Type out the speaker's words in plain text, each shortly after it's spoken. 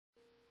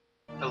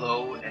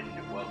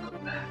and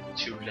welcome back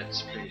to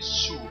Let's Play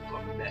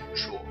Super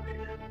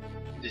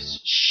Metroid. This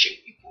is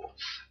Shady Wolf.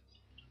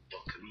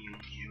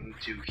 Welcoming you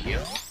to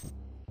here,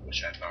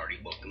 which I've already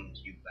welcomed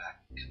you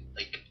back,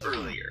 like,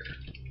 earlier.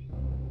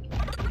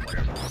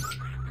 Whatever.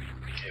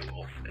 Okay,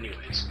 well,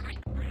 anyways,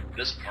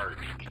 this part,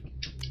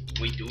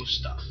 we do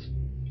stuff.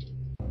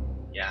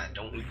 Yeah,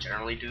 don't we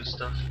generally do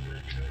stuff?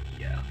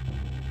 Yeah.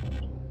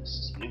 This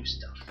is new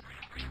stuff.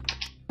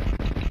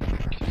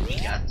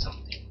 We got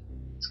something.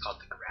 It's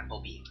called the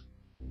grapple beam.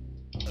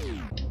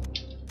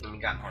 And we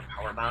got more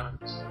power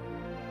bombs.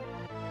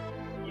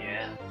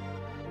 Yeah.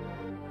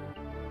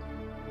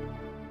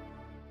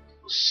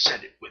 We'll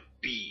set it with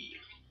B.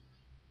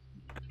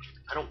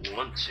 I don't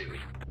want to.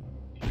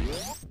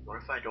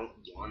 What if I don't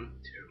want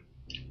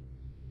to?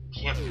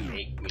 Can't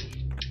make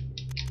me.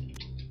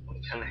 I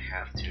kinda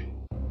have to.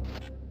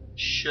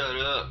 Shut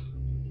up.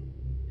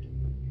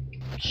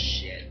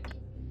 Shit.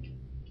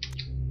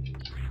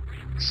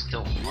 It's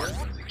still hard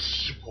with the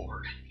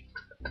keyboard.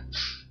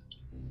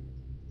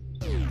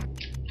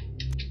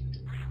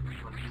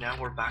 Now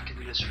we're back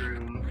in this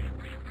room.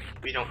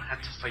 We don't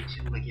have to fight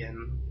him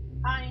again.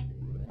 Hi.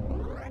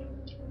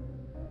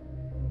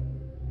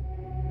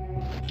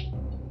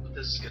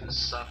 This is gonna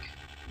suck.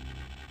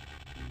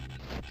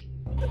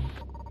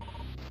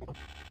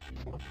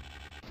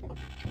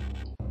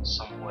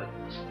 Somewhat.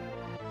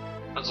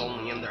 I was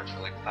only in there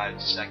for like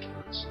 5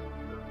 seconds.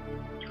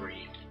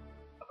 3.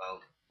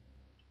 About.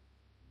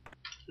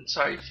 I'm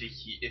sorry if you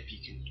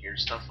can hear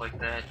stuff like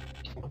that.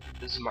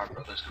 This is my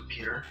brother's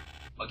computer.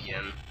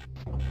 Again.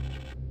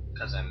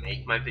 Because I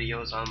make my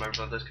videos on my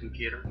brother's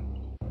computer.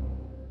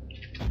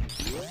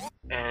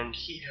 And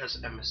he has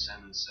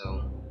MSN,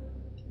 so.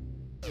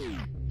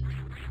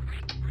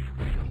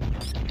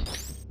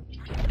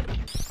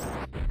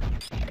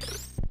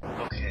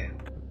 Okay.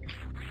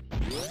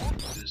 Do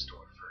this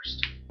door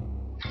first.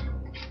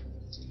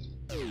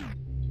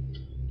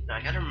 Now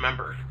I gotta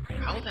remember,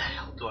 how the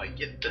hell do I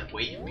get the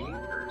wave beam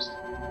first?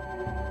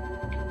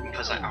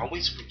 Because I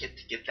always forget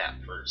to get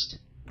that first.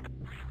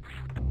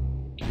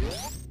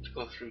 Let's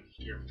go through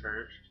here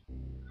first.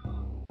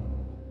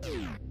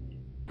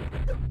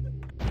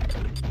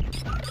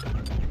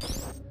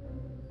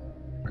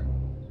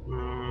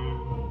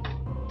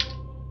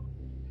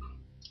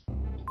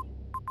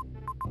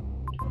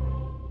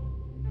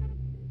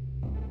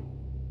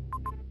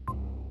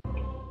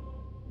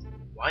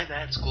 Why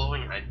that's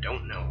glowing, I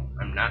don't know.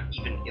 I'm not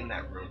even in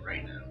that room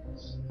right now.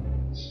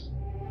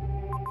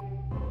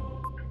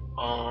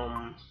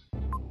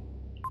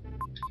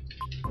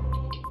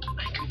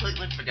 I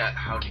completely forgot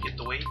how to get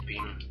the wave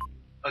beam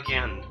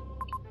again.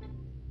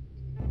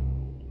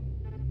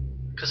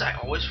 Cause I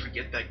always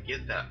forget that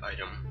get that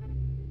item.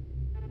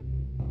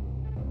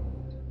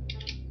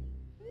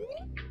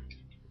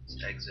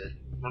 Let's exit.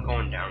 We're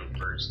going down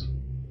first.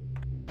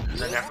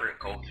 Cause I never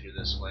go through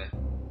this way.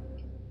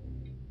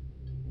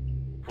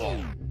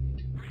 Well,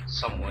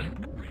 somewhat.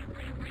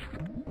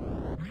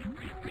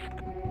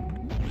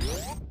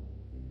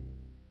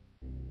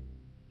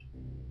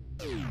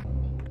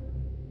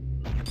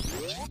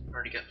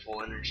 Already get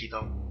full energy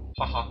though.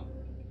 Haha.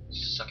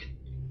 Suck it.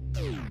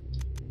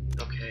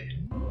 Okay.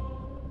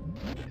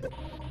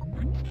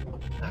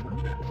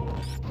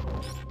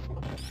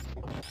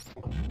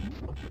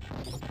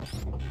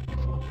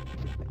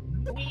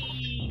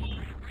 Whee!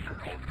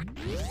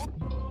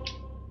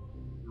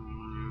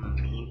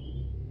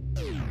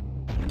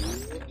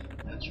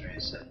 That's right, I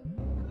said.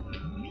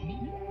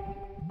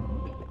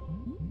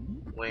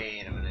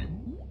 Wait a minute.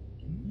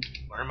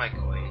 Where am I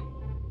going?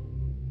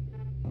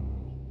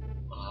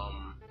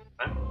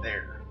 I'm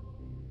there.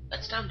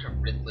 That's down to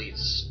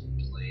Ridley's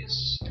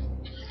place.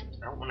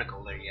 I don't want to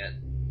go there yet.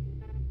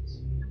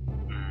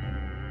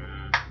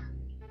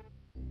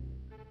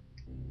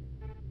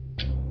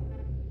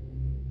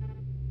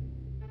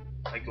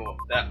 If I go up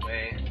that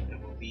way, it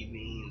will lead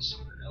me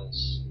somewhere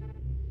else.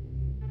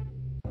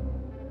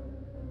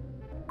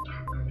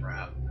 Oh,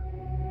 crap.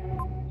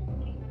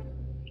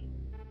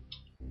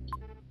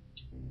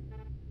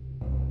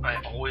 I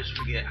always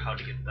forget how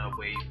to get the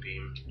wave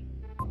beam.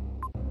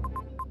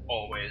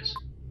 Always.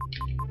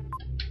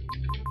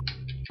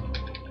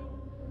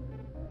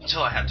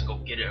 Until I have to go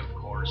get it, of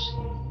course.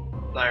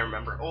 Then I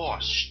remember, oh,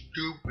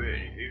 stupid,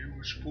 it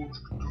was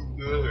supposed to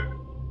do that.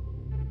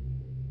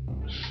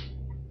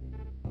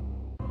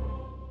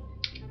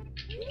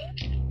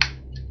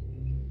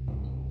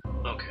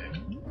 Okay.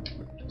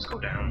 Let's go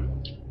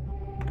down.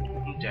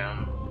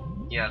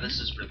 Down. Yeah, this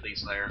is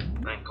Ridley's lair.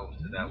 I ain't going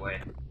through that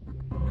way.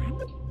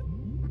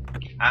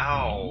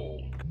 Ow!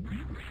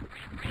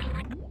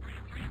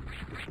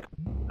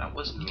 That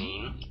was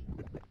mean.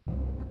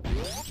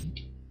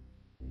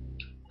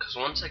 Because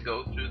once I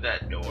go through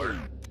that door,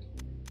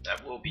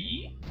 that will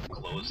be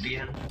closed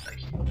again. I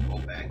can go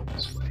back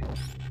this way.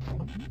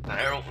 And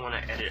I don't want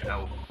to edit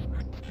out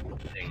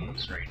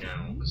things right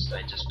now, because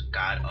I just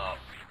got up.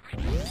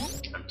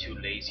 I'm too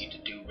lazy to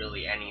do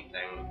really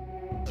anything.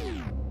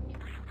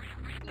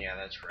 Yeah,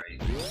 that's right.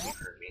 You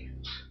heard me.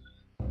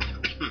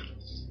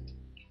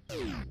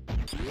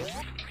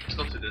 Let's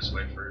go through this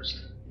way first.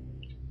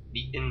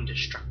 The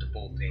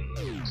indestructible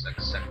things,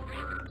 except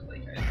for,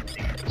 like, I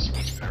think it's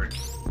Space Pirate.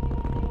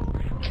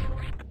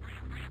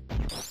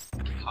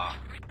 Ha.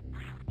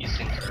 These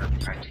things are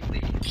practically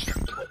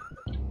indestructible.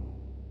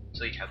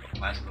 So you have a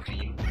plasma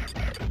beam.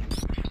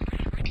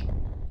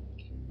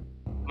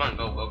 Come on,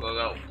 go, go, go,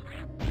 go.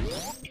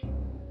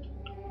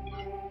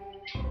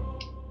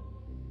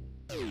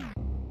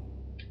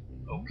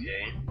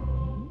 Okay.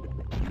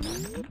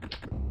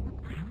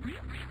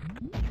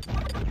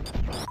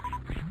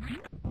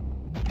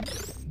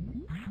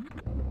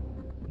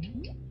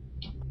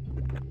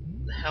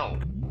 The hell?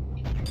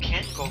 You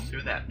can't go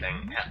through that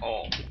thing at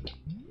all.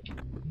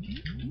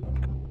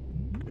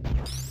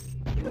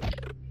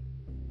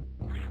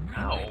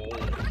 Ow.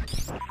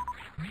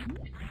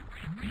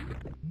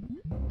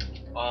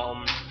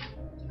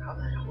 How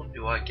the hell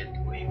do I get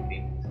the wave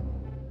beam?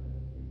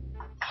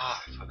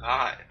 Ah, I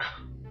forgot.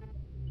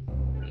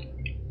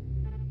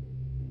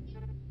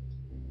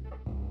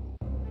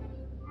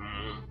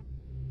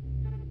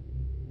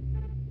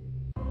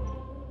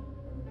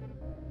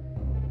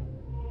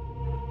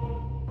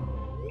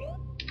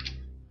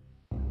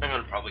 I'm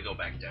gonna probably go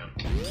back down.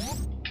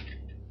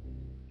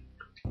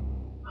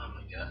 Oh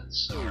my god,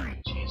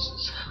 sorry,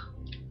 Jesus.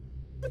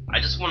 I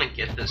just want to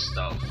get this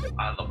stuff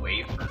out of the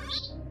way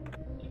first.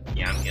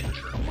 Yeah, I'm getting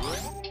hurt a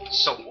lot.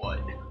 So what?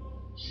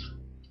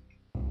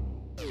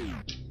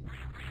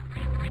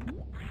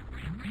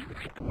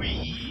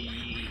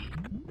 Wee.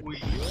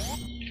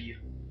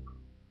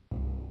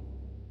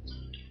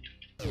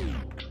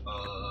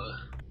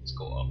 Let's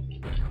go up.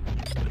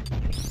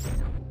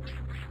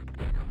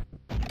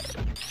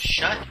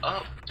 Shut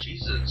up,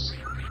 Jesus.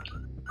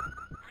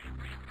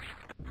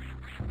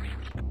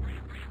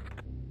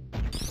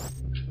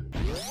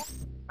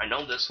 I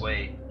know this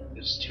way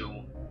is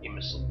to a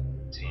missile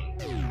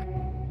tank.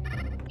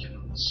 You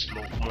can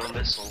smoke more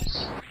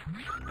missiles.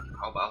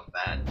 How about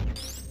that?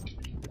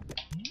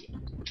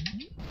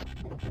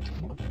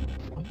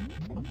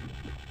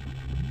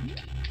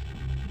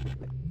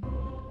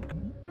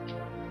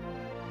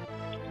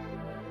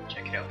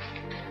 Check it out.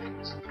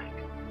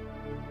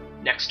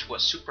 Next to a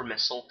super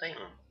missile thing.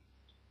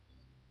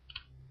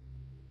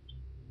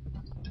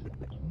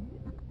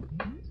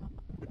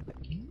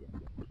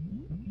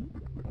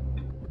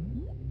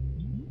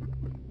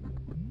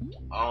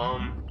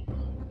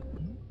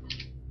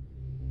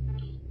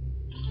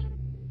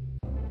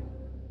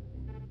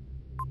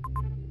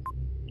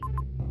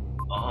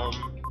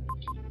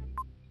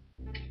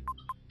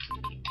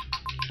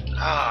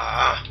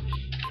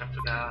 I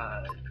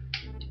forgot.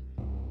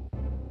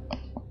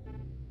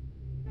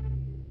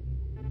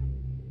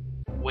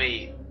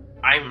 Wait,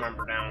 I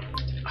remember now.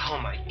 Oh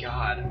my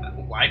god,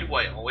 why do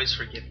I always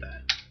forget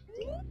that?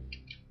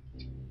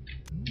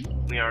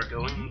 We are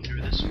going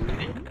through this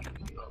way,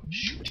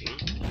 shooting,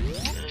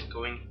 and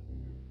going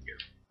here.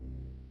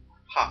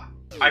 Ha,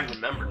 I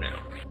remember now.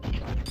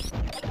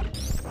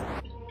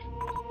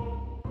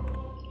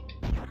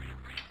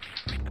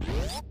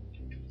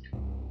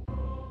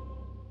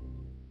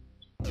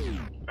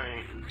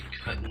 Alright,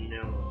 cut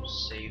no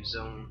save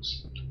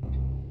zones.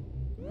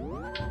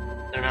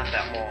 They're not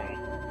that long.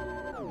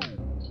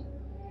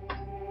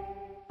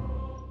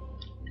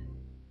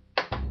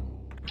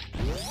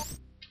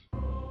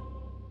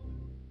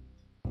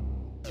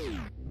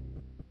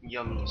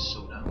 Yummy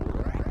soda.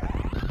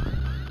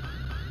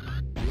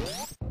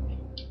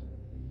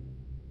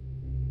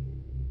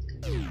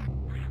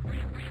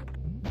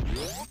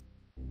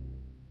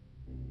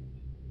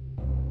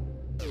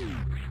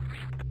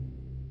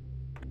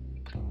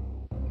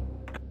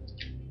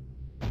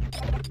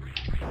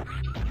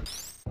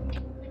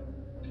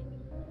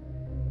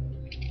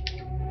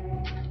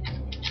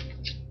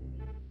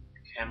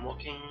 I'm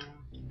looking.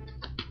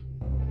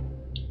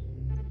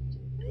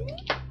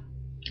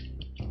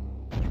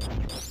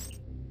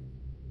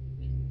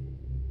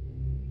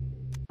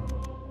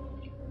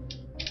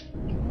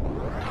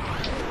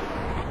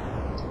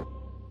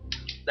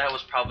 That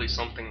was probably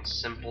something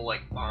simple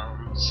like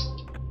bombs.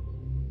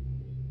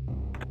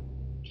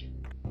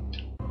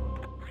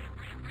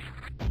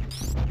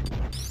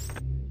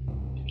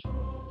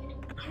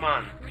 Come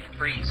on,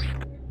 freeze.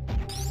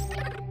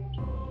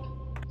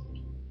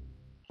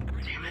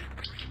 Damn it.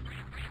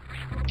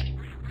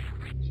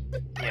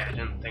 Yeah, I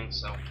didn't think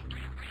so.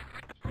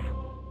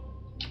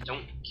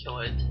 Don't kill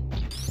it.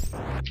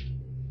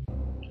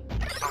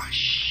 Ah,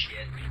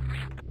 shit.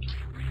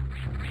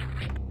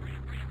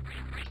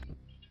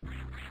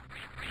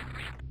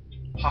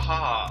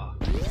 Haha.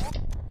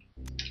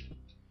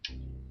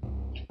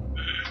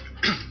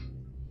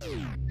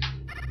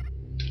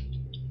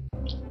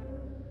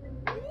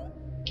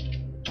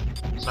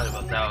 Sorry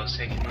about that, I was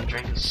taking a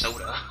drink of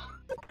soda.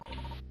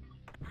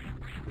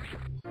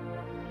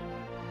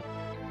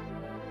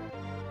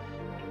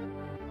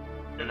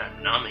 And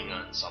I'm numbing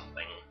on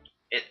something.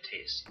 It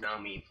tastes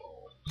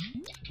nummyful.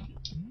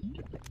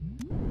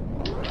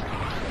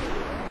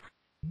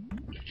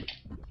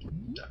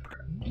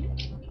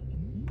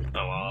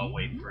 Oh, well, I'll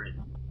wait for it.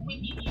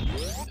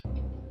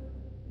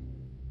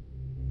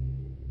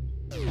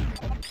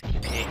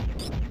 Okay,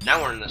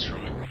 now we're in this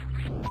room,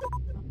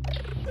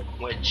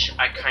 which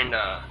I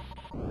kinda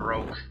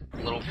broke a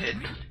little bit.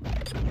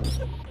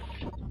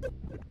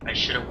 I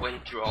should have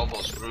went through all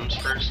those rooms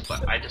first,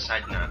 but I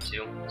decided not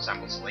to, because I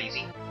was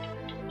lazy.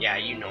 Yeah,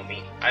 you know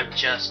me. I've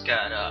just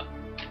got up.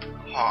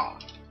 Ha!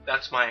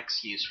 That's my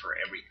excuse for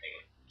everything.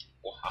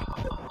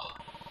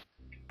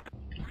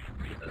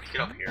 Let's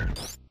get up here.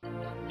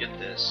 Get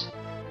this.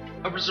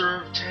 A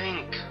reserve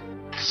tank!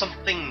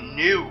 Something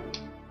new!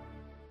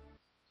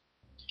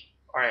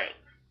 Alright.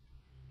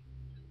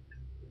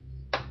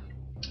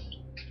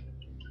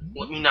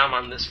 Let me nom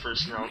on this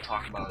first and I'll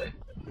talk about it.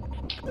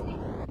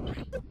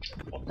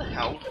 What the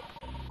hell?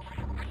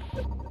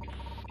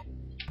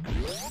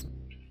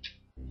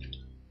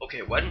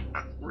 Okay, what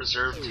a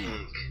reserve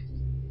tank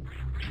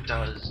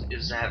does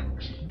is that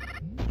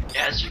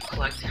as you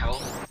collect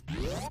health,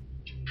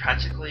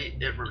 practically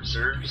it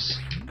reserves.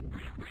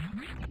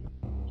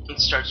 It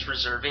starts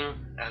reserving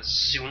as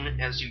soon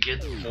as you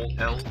get full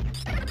health.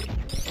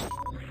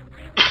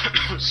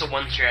 So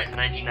once you're at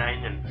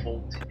 99 and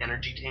full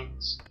energy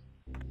tanks,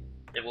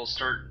 it will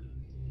start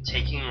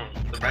taking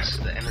the rest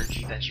of the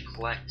energy that you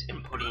collect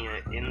and putting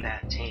it in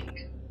that tank.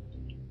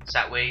 So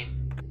that way,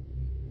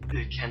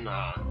 it can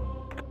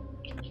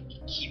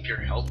keep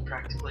your health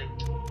practically.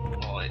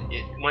 Well,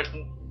 it went.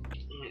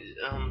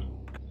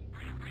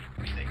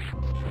 Okay.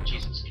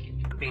 Jesus,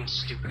 I'm being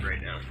stupid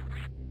right now.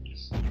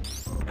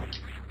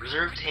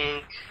 Reserve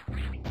tank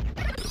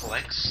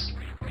collects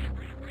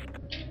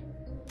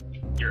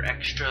your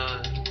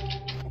extra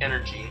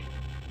energy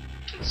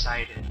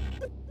inside it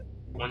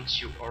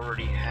once you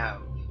already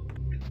have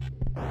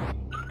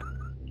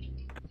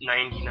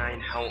 99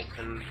 health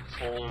and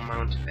full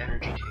amount of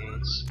energy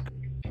tanks.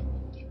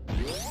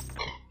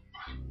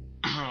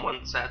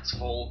 Once that's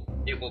full,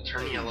 it will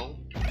turn yellow,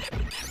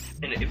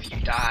 and if you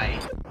die,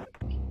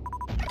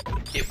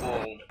 it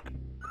will,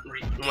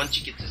 once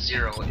you get to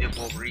 0, it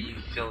will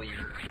refill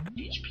your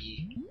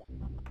HP.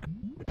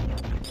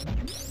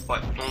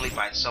 But only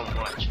by so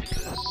much,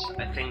 because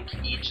I think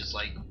each is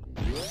like,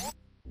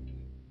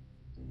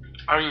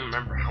 I don't even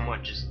remember how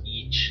much is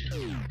each.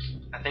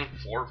 I think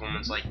 4 of them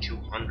is like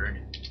 200.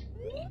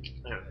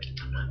 Anyway,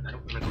 I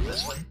don't want to go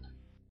this way.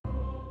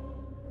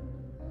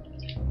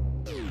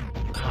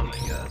 Oh my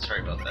god,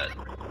 sorry about that.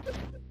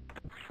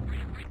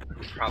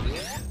 I'm probably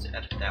gonna have to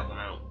edit that one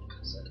out,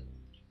 because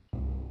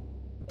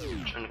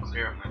I'm trying to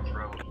clear out my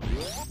throat.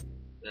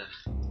 Ugh.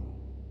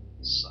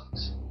 This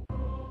sucks.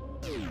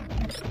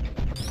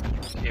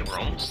 Okay, we're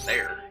almost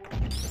there.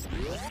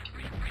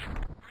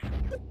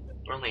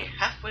 We're only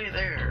halfway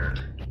there.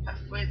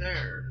 Halfway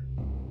there.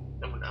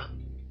 No, we're not.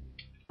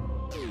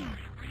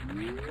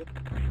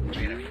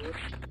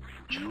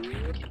 Jump.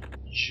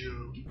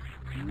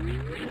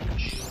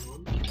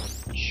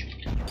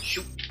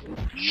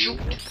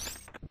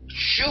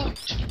 Shoot!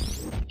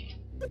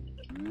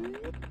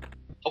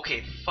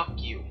 Okay, fuck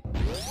you.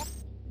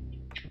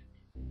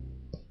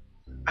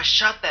 I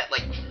shot that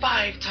like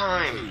 5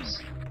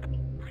 times!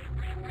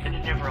 And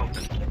it never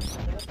opened. What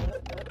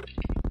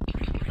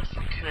the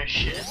fuck kind of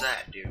shit is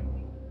that, dude?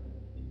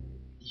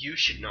 You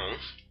should know.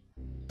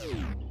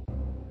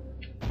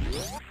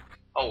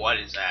 Oh, what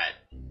is that?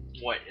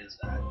 What is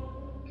that?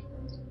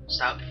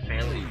 Stop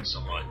failing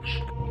so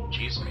much.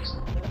 Jesus.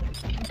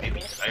 You may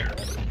be tired.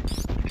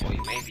 Well,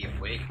 you may be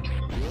awake.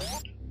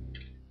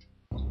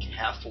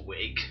 Half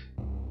awake.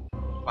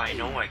 But I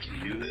know I can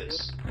do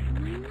this.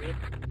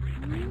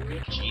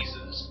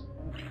 Jesus.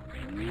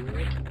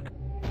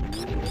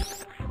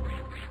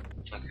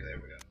 Okay, there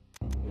we go.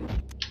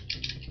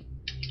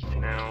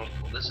 And now,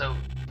 pull this out.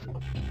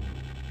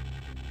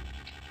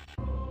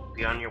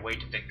 Be on your way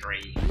to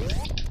victory.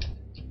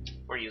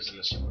 We're using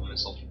a super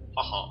missile.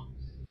 Haha.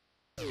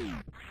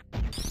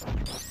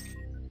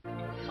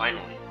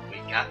 Finally, we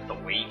got the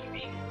wave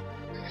beam.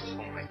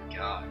 Oh my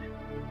god.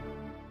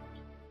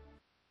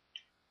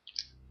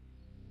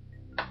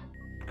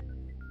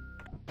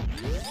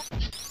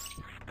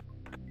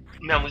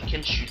 Now we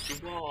can shoot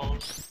through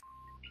walls.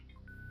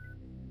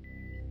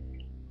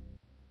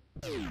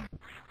 I'll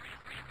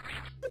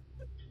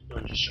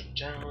just jump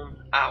down.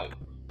 Ow.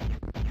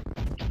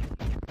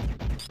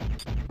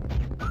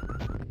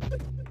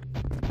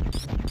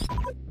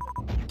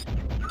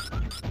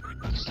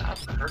 Stop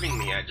hurting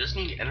me, I just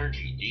need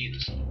energy,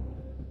 jeez.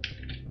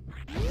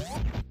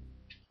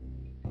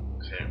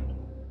 Okay.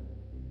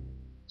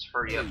 Let's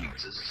hurry up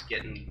because this is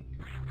getting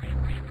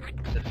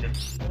to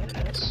 15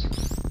 minutes.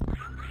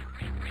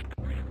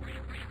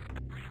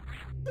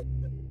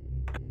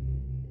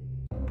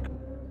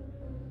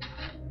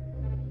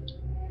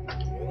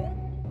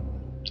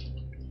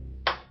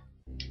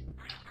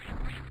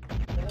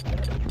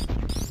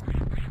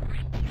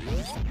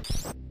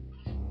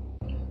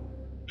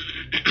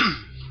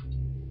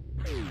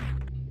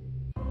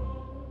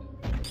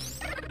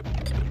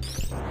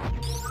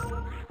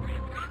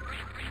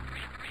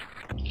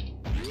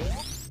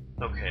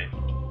 Okay.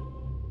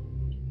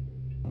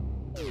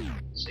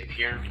 Save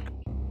here.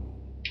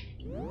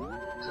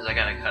 Because I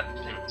gotta cut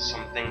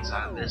some things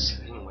out of this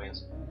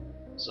anyways.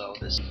 So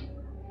this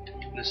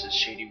is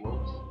Shady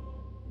Wolf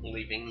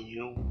leaving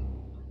you.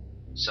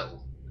 So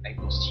I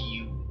will see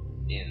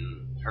you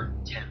in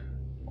part 10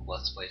 of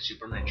Let's Play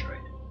Super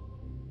Metroid.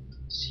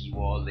 See you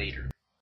all later.